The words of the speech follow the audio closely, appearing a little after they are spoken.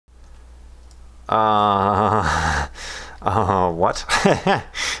What?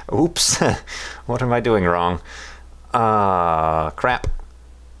 Oops. What am I doing wrong? Crap.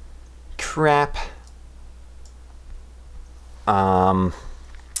 Crap.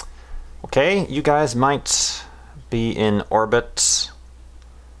 Okay, you guys might be in orbit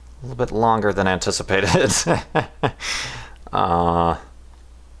a little bit longer than anticipated. I'm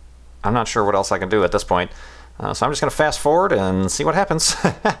not sure what else I can do at this point. So I'm just going to fast forward and see what happens.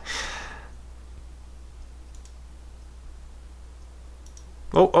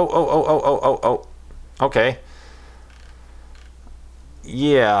 Oh. Okay.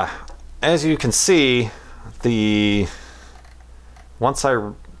 Yeah, as you can see, once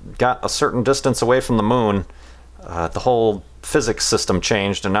I got a certain distance away from the moon, the whole physics system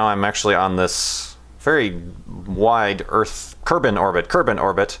changed, and now I'm actually on this very wide Earth Kerbin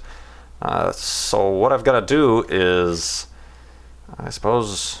orbit. So what I've got to do is, I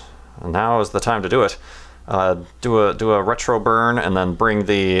suppose now is the time to do it. Do a retro burn and then bring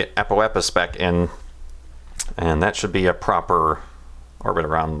the Apoapis back in, and that should be a proper orbit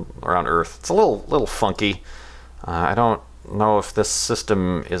around Earth. It's a little funky. I don't know if this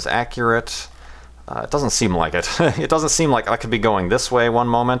system is accurate. It doesn't seem like it. It doesn't seem like I could be going this way one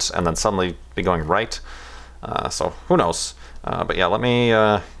moment and then suddenly be going right. So who knows? But yeah, let me,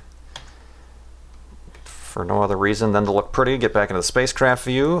 for no other reason than to look pretty, get back into the spacecraft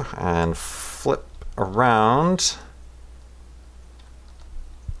view and flip around.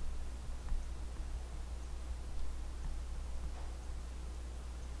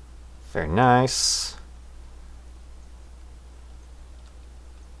 Very nice.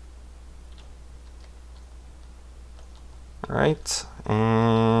 Right,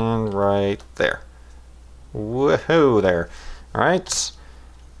 and right there. Woohoo there. Alright,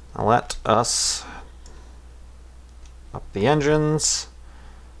 now let us up the engines.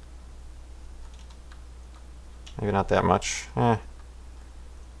 Maybe not that much.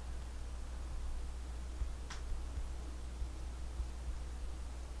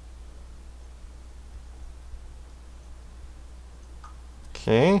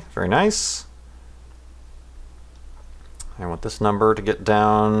 Okay, very nice. I want this number to get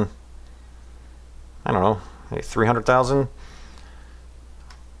down, I don't know, maybe 300,000.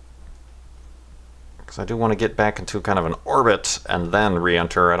 Because I do want to get back into kind of an orbit and then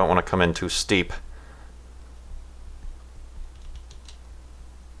re-enter. I don't want to come in too steep.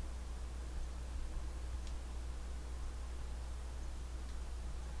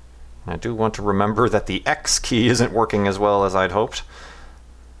 I do want to remember that the X key isn't working as well as I'd hoped.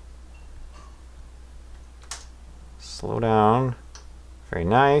 Slow down. Very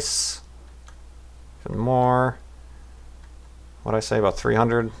nice. Even more. What'd I say about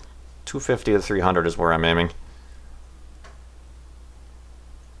 300? 250 to 300 is where I'm aiming.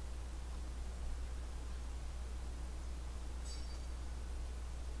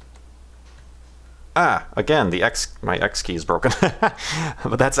 Ah, again, my X key is broken.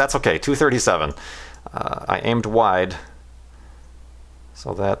 But that's okay. 237. I aimed wide,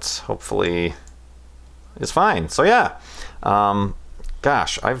 so that hopefully is fine. So yeah,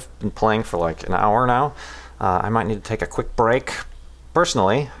 gosh, I've been playing for like an hour now. I might need to take a quick break.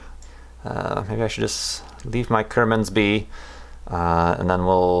 Personally, maybe I should just leave my Kerbins be, and then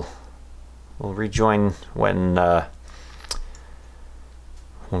we'll rejoin when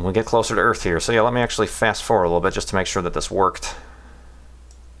we get closer to Earth here. So yeah, let me actually fast forward a little bit just to make sure that this worked.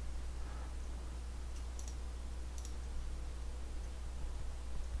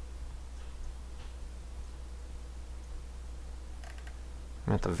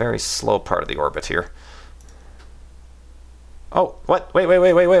 I'm at the very slow part of the orbit here. Oh, what? Wait.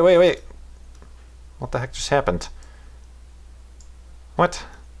 What the heck just happened? What?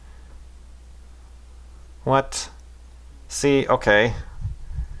 See, okay.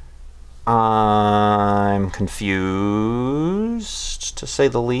 I'm confused, to say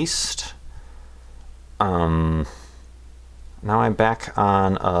the least. Now I'm back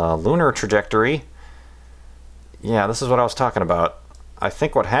on a lunar trajectory. Yeah, this is what I was talking about. I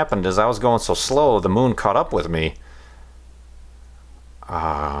think what happened is I was going so slow, the moon caught up with me.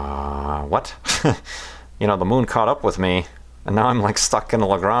 What? You know, the moon caught up with me, and now I'm like stuck in a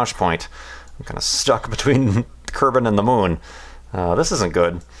Lagrange point. I'm kind of stuck between Kerbin and the moon. This isn't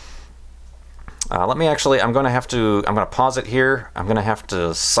good. Let me actually, I'm going to pause it here. I'm going to have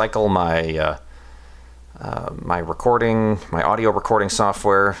to cycle my my audio recording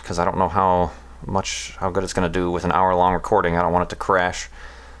software, because I don't know how good it's going to do with an hour-long recording. I don't want it to crash.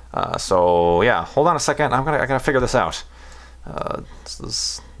 So yeah, hold on a second. I gotta figure this out. This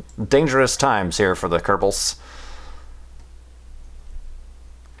is dangerous times here for the Kerbals.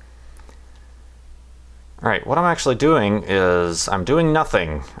 Alright, what I'm actually doing is I'm doing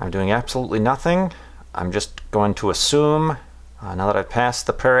nothing. I'm doing absolutely nothing. I'm just going to assume, now that I've passed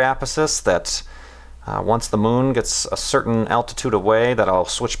the periaposis, that once the moon gets a certain altitude away, that I'll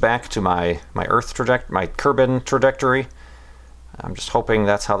switch back to my Kerbin trajectory. I'm just hoping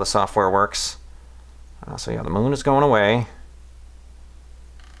that's how the software works. So yeah, the moon is going away.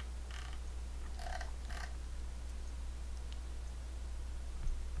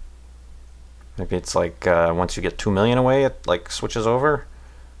 Maybe it's like once you get 2 million away, it like switches over.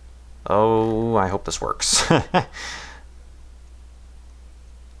 Oh, I hope this works.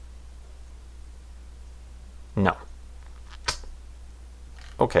 No.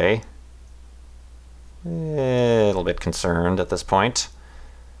 Okay. A little bit concerned at this point.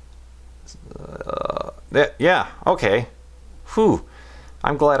 Yeah, okay. Whew.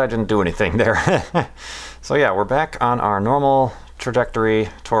 I'm glad I didn't do anything there. So yeah, we're back on our normal trajectory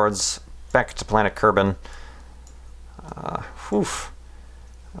towards back to planet Kerbin. Whew.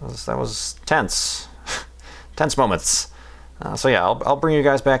 That was tense. Tense moments. So yeah, I'll bring you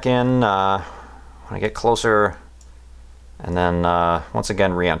guys back in when I get closer, and then once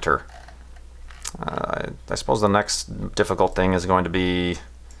again re-enter. I suppose the next difficult thing is going to be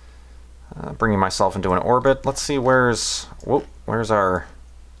bringing myself into an orbit. Let's see, where's our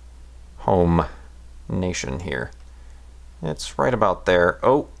home nation here? It's right about there.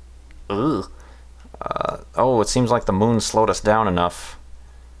 Oh, ugh. Oh, it seems like the moon slowed us down enough.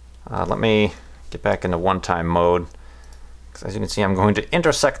 Let me get back into one-time mode, because as you can see, I'm going to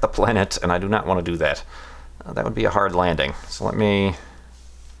intersect the planet, and I do not want to do that. That would be a hard landing. So let me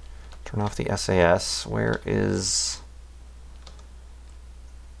turn off the SAS. Where is...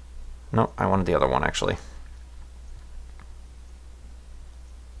 No, I wanted the other one, actually.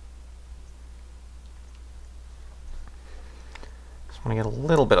 Just want to get a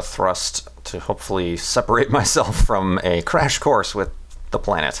little bit of thrust to hopefully separate myself from a crash course with the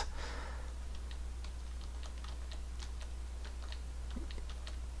planet.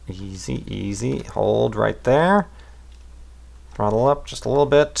 Easy, easy. Hold right there. Throttle up just a little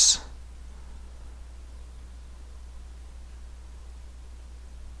bit.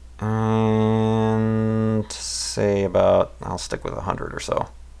 And say about, I'll stick with 100 or so.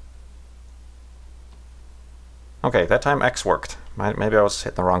 Okay, that time X worked. Maybe I was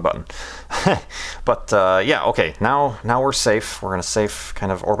hitting the wrong button. But yeah, okay, now we're safe. We're in a safe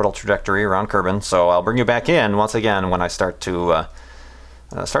kind of orbital trajectory around Kerbin. So I'll bring you back in once again when I start to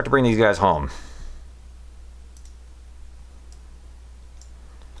bring these guys home.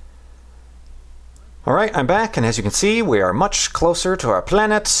 Alright, I'm back, and as you can see, we are much closer to our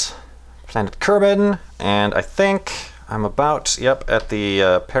planet Kerbin, and I think I'm about, yep, at the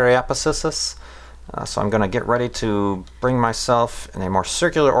periaposis. So I'm going to get ready to bring myself in a more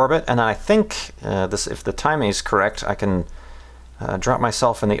circular orbit, and then I think, if the timing is correct, I can drop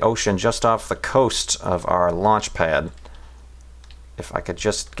myself in the ocean just off the coast of our launch pad. If I could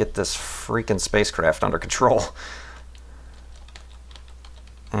just get this freaking spacecraft under control.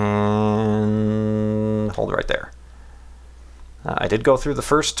 And hold right there. I did go through the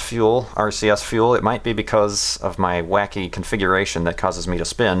first fuel, RCS fuel. It might be because of my wacky configuration that causes me to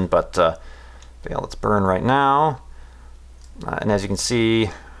spin, but yeah, let's burn right now. And as you can see,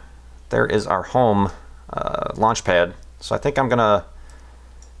 there is our home launch pad. So I think I'm gonna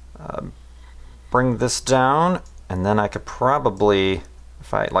bring this down, and then I could probably,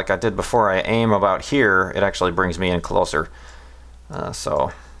 if I, like I did before, I aim about here, it actually brings me in closer.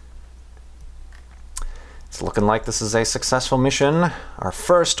 So it's looking like this is a successful mission. Our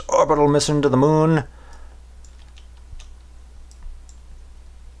first orbital mission to the moon.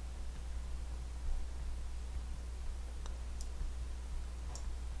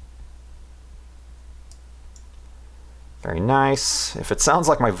 Very nice. If it sounds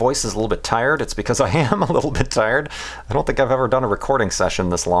like my voice is a little bit tired, it's because I am a little bit tired. I don't think I've ever done a recording session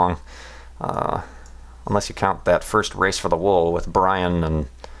this long. Unless you count that first Race for the Wool with Brian and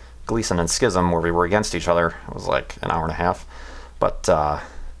Gleason and Schism, where we were against each other. It was like an hour and a half. But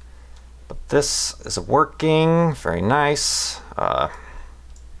this is working. Very nice. I'm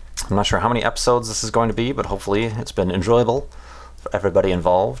not sure how many episodes this is going to be, but hopefully it's been enjoyable for everybody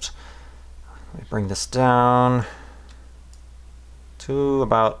involved. Let me bring this down to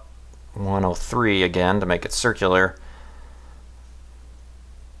about 103 again to make it circular.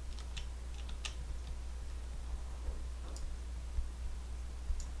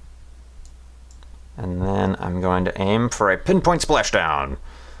 And then I'm going to aim for a pinpoint splashdown.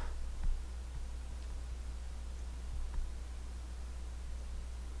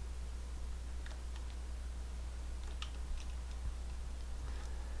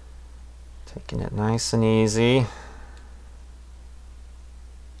 Taking it nice and easy.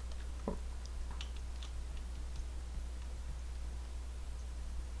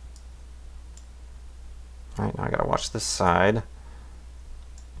 Alright, now I gotta watch this side.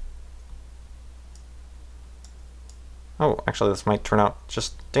 Oh, actually this might turn out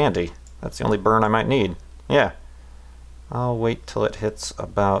just dandy. That's the only burn I might need. Yeah. I'll wait till it hits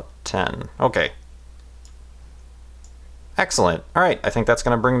about 10. Okay. Excellent. Alright, I think that's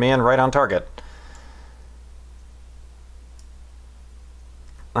going to bring me in right on target.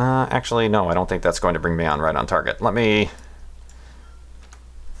 Actually, no, I don't think that's going to bring me on right on target. Let me...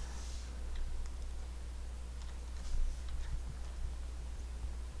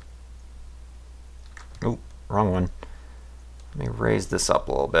 Oop, wrong one. Let me raise this up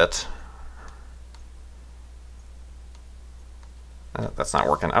a little bit. That's not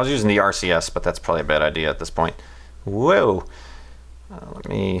working. I was using the RCS, but that's probably a bad idea at this point. Whoa! Let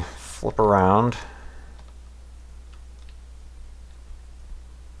me flip around.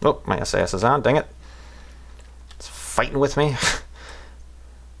 Oh, my SAS is on, dang it. It's fighting with me.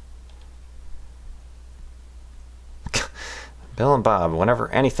 Bill and Bob, whenever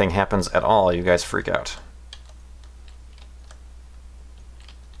anything happens at all, you guys freak out.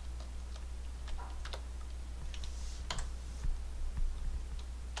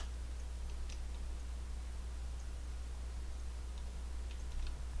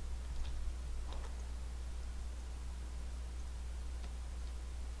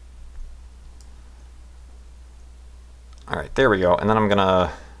 Alright, there we go. And then I'm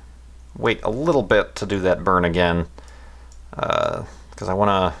gonna wait a little bit to do that burn again, because I want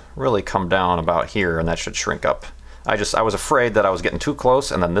to really come down about here, and that should shrink up. I was afraid that I was getting too close,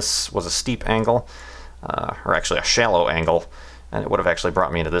 and then this was a steep angle, or actually a shallow angle, and it would have actually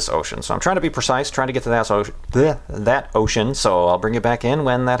brought me into this ocean. So I'm trying to be precise, trying to get to that ocean, so I'll bring you back in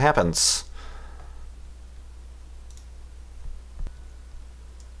when that happens.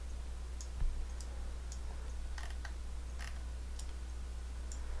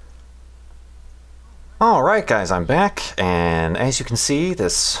 Alright guys, I'm back, and as you can see,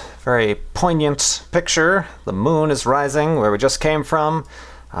 this very poignant picture, the moon is rising where we just came from.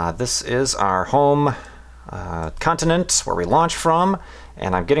 This is our home continent where we launched from,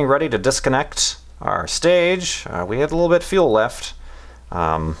 and I'm getting ready to disconnect our stage. We had a little bit of fuel left.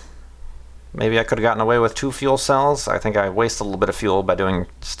 Maybe I could have gotten away with 2 fuel cells. I think I wasted a little bit of fuel by doing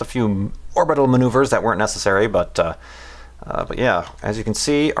just a few orbital maneuvers that weren't necessary, but yeah, as you can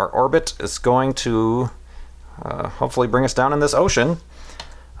see, our orbit is going to hopefully bring us down in this ocean.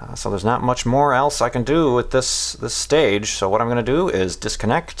 So there's not much more else I can do with this stage. So what I'm going to do is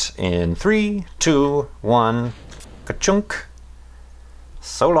disconnect in 3, 2, 1, ka-chunk.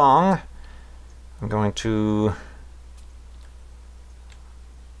 So long. I'm going to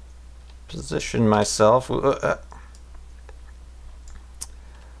position myself. Let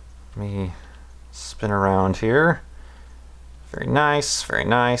me spin around here. Very nice, very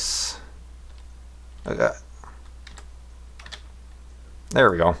nice. There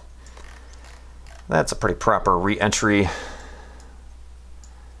we go. That's a pretty proper re-entry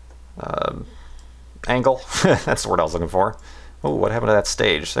angle. That's the word I was looking for. Oh, what happened to that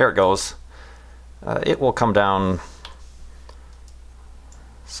stage? There it goes. It will come down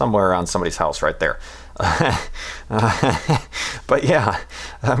somewhere on somebody's house right there. But yeah,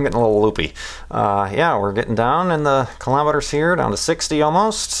 I'm getting a little loopy. Yeah, we're getting down in the kilometers here, down to 60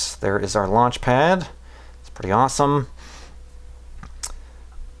 almost. There is our launch pad. It's pretty awesome.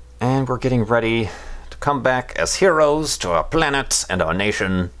 And we're getting ready to come back as heroes to our planet and our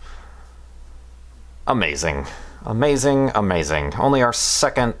nation. Amazing. Amazing, amazing. Only our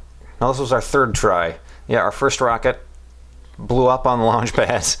second... No, this was our third try. Yeah, our first rocket blew up on the launch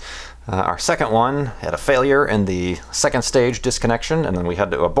pad. Our second one had a failure in the second stage disconnection, and then we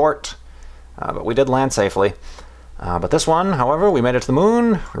had to abort. But we did land safely. But this one, however, we made it to the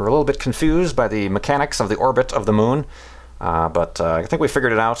moon. We were a little bit confused by the mechanics of the orbit of the moon. But I think we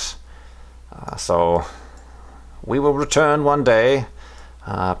figured it out. So we will return one day,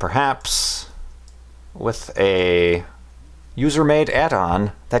 perhaps with a user-made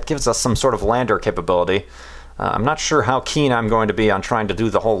add-on that gives us some sort of lander capability. I'm not sure how keen I'm going to be on trying to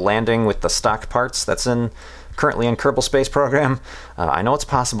do the whole landing with the stock parts that's currently in Kerbal Space Program. I know it's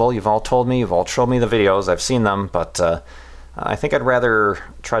possible. You've all told me, you've all showed me the videos, I've seen them, but I think I'd rather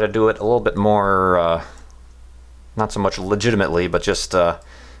try to do it a little bit more, not so much legitimately, but just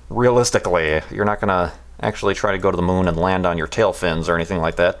realistically. You're not going to actually try to go to the moon and land on your tail fins or anything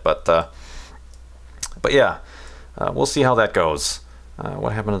like that, but yeah, we'll see how that goes.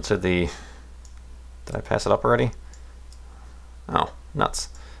 What happened to the... Did I pass it up already? Oh, nuts.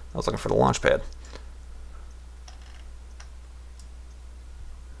 I was looking for the launch pad.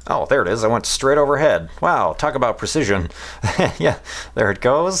 Oh, there it is. I went straight overhead. Wow, talk about precision. Yeah, there it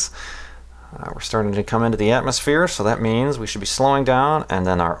goes. We're starting to come into the atmosphere, so that means we should be slowing down, and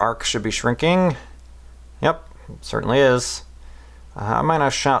then our arc should be shrinking. Yep, certainly is. I might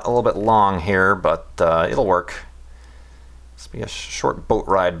have shot a little bit long here, but it'll work. This will be a short boat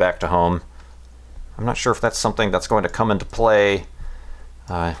ride back to home. I'm not sure if that's something that's going to come into play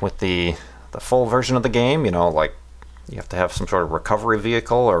with the full version of the game. You know, like you have to have some sort of recovery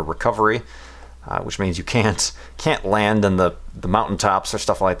vehicle or recovery, which means you can't land in the mountaintops or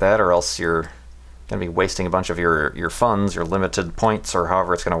stuff like that, or else you're going to be wasting a bunch of your funds, your limited points, or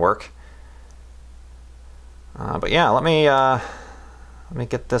however it's going to work. But yeah, let me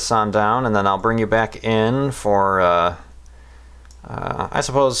get this on down, and then I'll bring you back in for I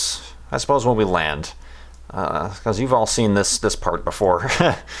suppose when we land, because you've all seen this part before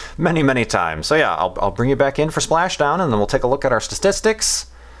many times. So yeah, I'll bring you back in for splashdown, and then we'll take a look at our statistics.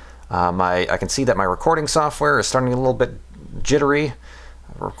 I can see that my recording software is starting to get a little bit jittery.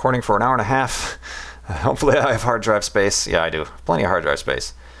 We're recording for an hour and a half. Hopefully I have hard drive space. Yeah, I do. Plenty of hard drive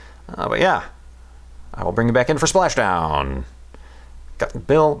space. But yeah, I will bring you back in for splashdown.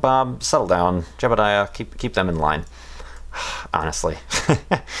 Bill, Bob, settle down. Jebediah, keep them in line. Honestly.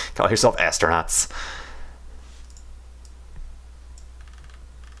 Call yourself astronauts.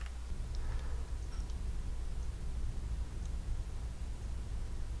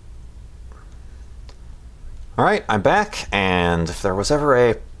 Alright, I'm back, and if there was ever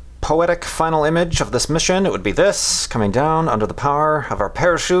a poetic final image of this mission, it would be this, coming down under the power of our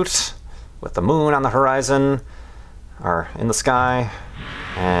parachute, with the moon on the horizon, or in the sky,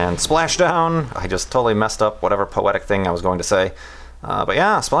 and splashdown. I just totally messed up whatever poetic thing I was going to say. But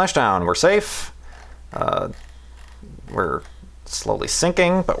yeah, splashdown, we're safe. We're slowly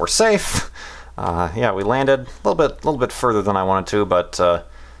sinking, but we're safe. Yeah, we landed a little bit further than I wanted to, but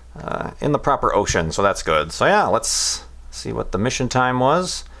in the proper ocean, so that's good. So yeah, let's see what the mission time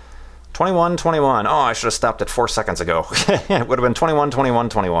was. 21:21. Oh, I should have stopped at 4 seconds ago. It would have been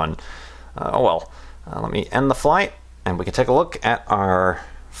 21:21:21. Oh well. Let me end the flight, and we can take a look at our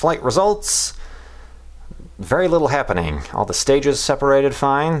flight results. Very little happening. All the stages separated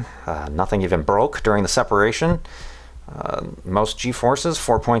fine. Nothing even broke during the separation. Most G-forces,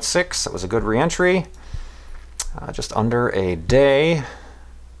 4.6. That was a good re-entry. Just under a day.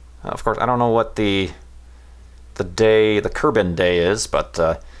 Of course, I don't know what the Kerbin day is, but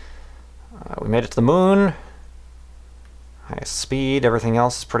we made it to the moon. High speed, everything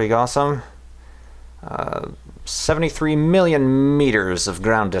else is pretty awesome. 73 million meters of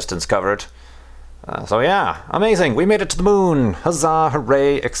ground distance covered. So yeah, amazing. We made it to the moon. Huzzah,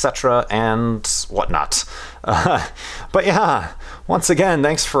 hooray, etc. and whatnot. But yeah, once again,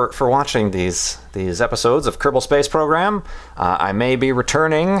 thanks for watching these episodes of Kerbal Space Program. I may be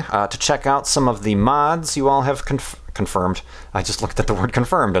returning to check out some of the mods you all have confirmed. I just looked at the word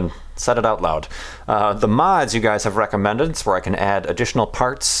confirmed and said it out loud. The mods you guys have recommended, where I can add additional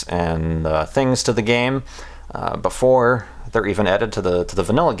parts and things to the game before they're even added to the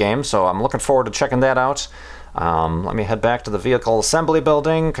vanilla game, so I'm looking forward to checking that out. Let me head back to the vehicle assembly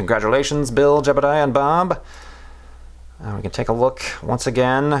building. Congratulations, Bill, Jebediah, and Bob. We can take a look once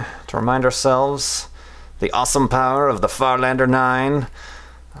again to remind ourselves the awesome power of the Farlander 9.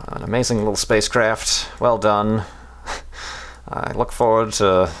 An amazing little spacecraft. Well done. I look forward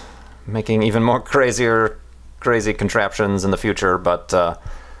to making even more crazy contraptions in the future, but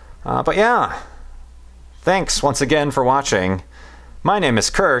yeah. Thanks once again for watching. My name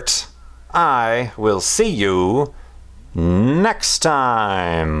is Kurt. I will see you next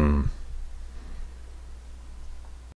time.